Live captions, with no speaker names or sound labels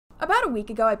About a week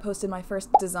ago, I posted my first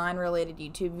design-related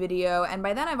YouTube video, and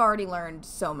by then I've already learned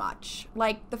so much.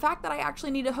 Like, the fact that I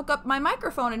actually need to hook up my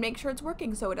microphone and make sure it's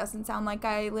working so it doesn't sound like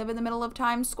I live in the middle of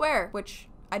Times Square, which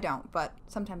I don't, but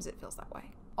sometimes it feels that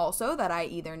way. Also, that I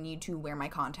either need to wear my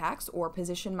contacts or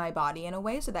position my body in a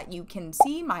way so that you can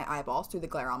see my eyeballs through the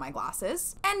glare on my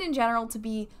glasses, and in general to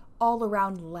be all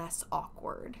around less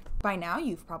awkward. By now,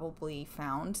 you've probably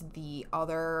found the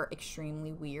other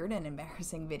extremely weird and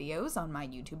embarrassing videos on my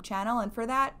YouTube channel, and for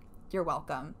that, you're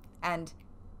welcome. And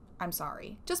I'm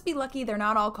sorry. Just be lucky they're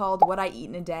not all called What I Eat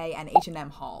in a Day and H&M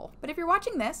Haul. But if you're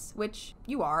watching this, which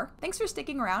you are, thanks for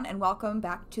sticking around and welcome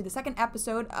back to the second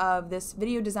episode of this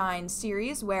video design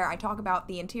series where I talk about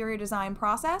the interior design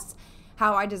process,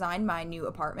 how I designed my new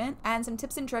apartment, and some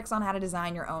tips and tricks on how to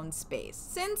design your own space.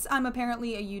 Since I'm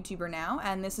apparently a YouTuber now,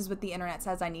 and this is what the internet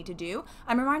says I need to do,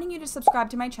 I'm reminding you to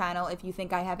subscribe to my channel if you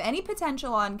think I have any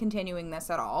potential on continuing this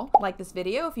at all. Like this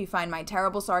video if you find my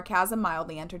terrible sarcasm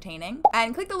mildly entertaining,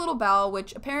 and click the little bell,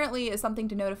 which apparently is something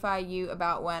to notify you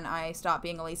about when I stop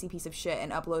being a lazy piece of shit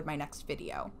and upload my next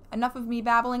video. Enough of me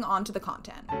babbling, on to the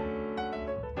content.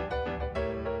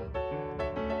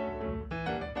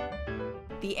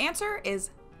 The answer is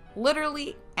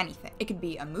literally anything. It could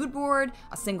be a mood board,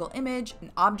 a single image,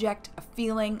 an object, a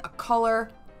feeling, a color,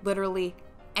 literally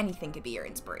anything could be your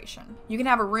inspiration. You can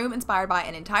have a room inspired by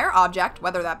an entire object,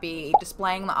 whether that be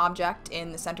displaying the object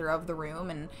in the center of the room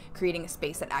and creating a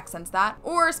space that accents that,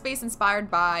 or a space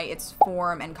inspired by its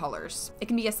form and colors. It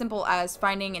can be as simple as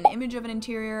finding an image of an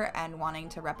interior and wanting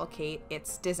to replicate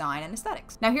its design and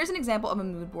aesthetics. Now here's an example of a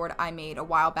mood board I made a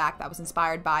while back that was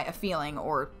inspired by a feeling,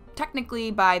 or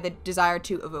technically by the desire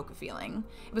to evoke a feeling.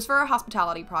 It was for a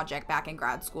hospitality project back in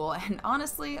grad school, and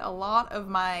honestly, a lot of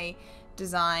my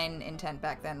design intent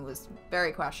back then was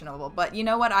very questionable, but you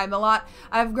know what,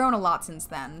 I've grown a lot since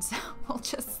then, so we'll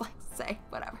just say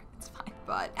whatever, it's fine.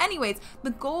 But anyways,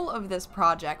 the goal of this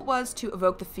project was to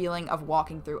evoke the feeling of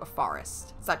walking through a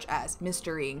forest, such as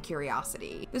mystery and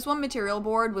curiosity. This one material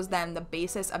board was then the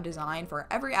basis of design for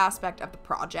every aspect of the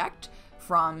project,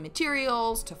 from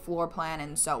materials to floor plan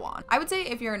and so on. I would say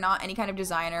if you're not any kind of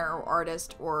designer or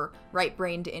artist or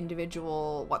right-brained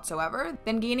individual whatsoever,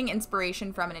 then gaining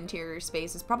inspiration from an interior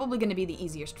space is probably going to be the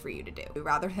easiest for you to do,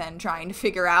 rather than trying to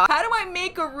figure out, how do I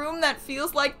make a room that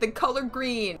feels like the color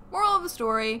green? Moral of the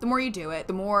story, the more you do it,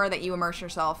 the more that you immerse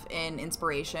yourself in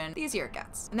inspiration, the easier it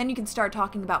gets. And then you can start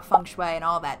talking about feng shui and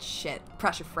all that shit.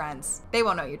 Press your friends. They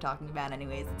won't know what you're talking about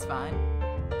anyways, it's fine.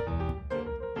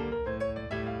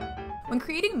 When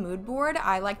creating a mood board,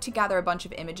 I like to gather a bunch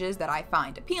of images that I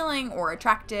find appealing or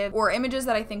attractive, or images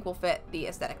that I think will fit the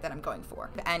aesthetic that I'm going for,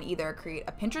 and either create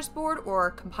a Pinterest board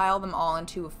or compile them all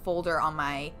into a folder on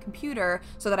my computer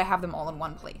so that I have them all in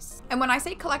one place. And when I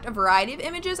say collect a variety of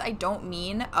images, I don't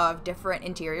mean of different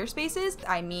interior spaces,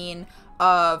 I mean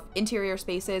of interior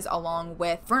spaces along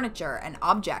with furniture and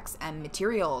objects and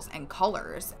materials and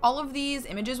colors. All of these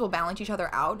images will balance each other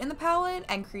out in the palette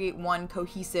and create one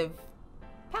cohesive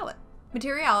palette.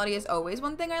 Materiality is always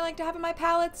one thing I like to have in my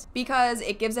palettes because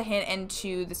it gives a hint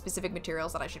into the specific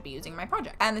materials that I should be using in my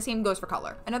project. And the same goes for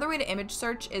color. Another way to image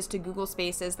search is to Google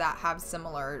spaces that have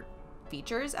similar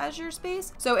features as your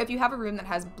space. So if you have a room that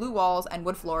has blue walls and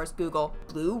wood floors, Google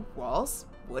blue walls,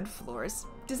 wood floors,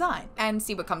 design, and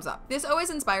see what comes up. This always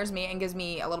inspires me and gives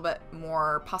me a little bit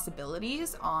more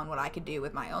possibilities on what I could do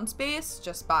with my own space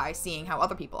just by seeing how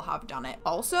other people have done it.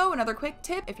 Also, another quick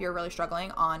tip, if you're really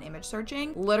struggling on image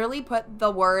searching, literally put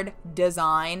the word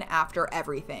design after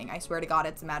everything. I swear to God,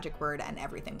 it's a magic word and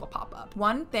everything will pop up.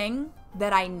 One thing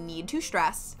that I need to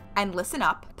stress, and listen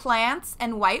up, plants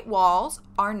and white walls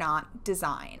are not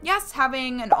design. Yes,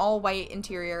 having an all white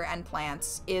interior and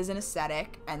plants is an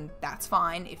aesthetic, and that's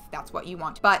fine if that's what you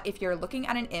want. But if you're looking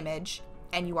at an image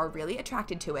and you are really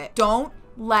attracted to it, don't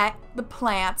let the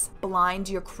plants blind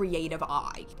your creative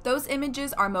eye. Those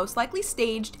images are most likely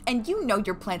staged, and you know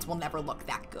your plants will never look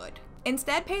that good.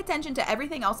 Instead, pay attention to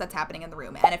everything else that's happening in the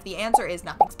room, and if the answer is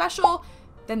nothing special,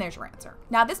 then there's your answer.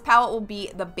 Now this palette will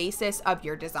be the basis of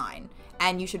your design,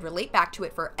 and you should relate back to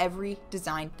it for every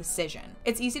design decision.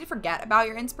 It's easy to forget about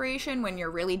your inspiration when you're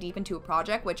really deep into a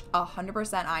project, which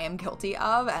 100% I am guilty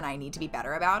of, and I need to be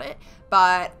better about it.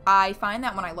 But I find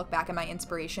that when I look back at my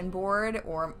inspiration board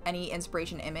or any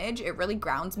inspiration image, it really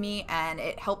grounds me and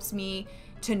it helps me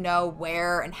to know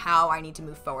where and how I need to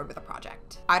move forward with a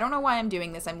project. I don't know why I'm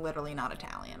doing this, I'm literally not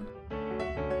Italian.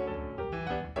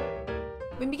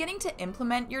 When beginning to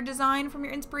implement your design from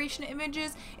your inspiration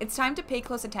images, it's time to pay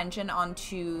close attention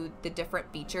onto the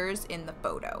different features in the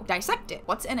photo. Dissect it.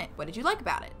 What's in it? What did you like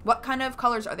about it? What kind of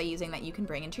colors are they using that you can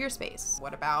bring into your space?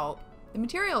 What about the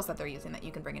materials that they're using that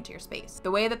you can bring into your space,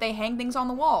 the way that they hang things on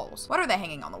the walls. What are they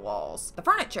hanging on the walls? The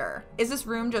furniture. Is this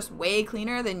room just way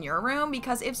cleaner than your room?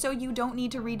 Because if so, you don't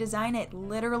need to redesign it.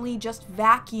 Literally just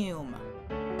vacuum.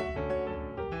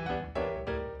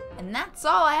 And that's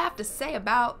all I have to say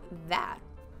about that.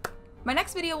 My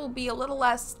next video will be a little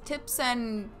less tips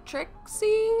and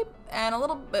tricksy and a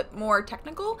little bit more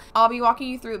technical. I'll be walking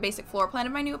you through a basic floor plan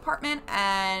of my new apartment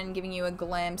and giving you a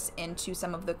glimpse into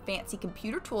some of the fancy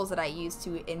computer tools that I use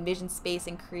to envision space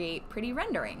and create pretty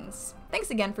renderings. Thanks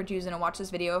again for choosing to watch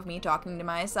this video of me talking to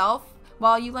myself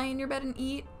while you lay in your bed and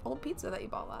eat old pizza that you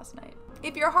bought last night.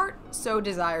 If your heart so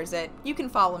desires it, you can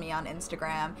follow me on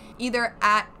Instagram, either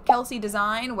at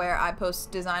 @KelseyDesign, where I post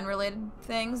design-related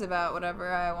things about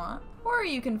whatever I want, or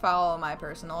you can follow my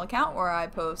personal account where I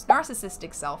post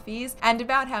narcissistic selfies and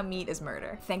about how meat is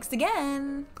murder. Thanks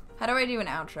again! How do I do an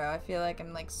outro? I feel like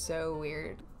I'm like so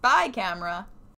weird. Bye, camera!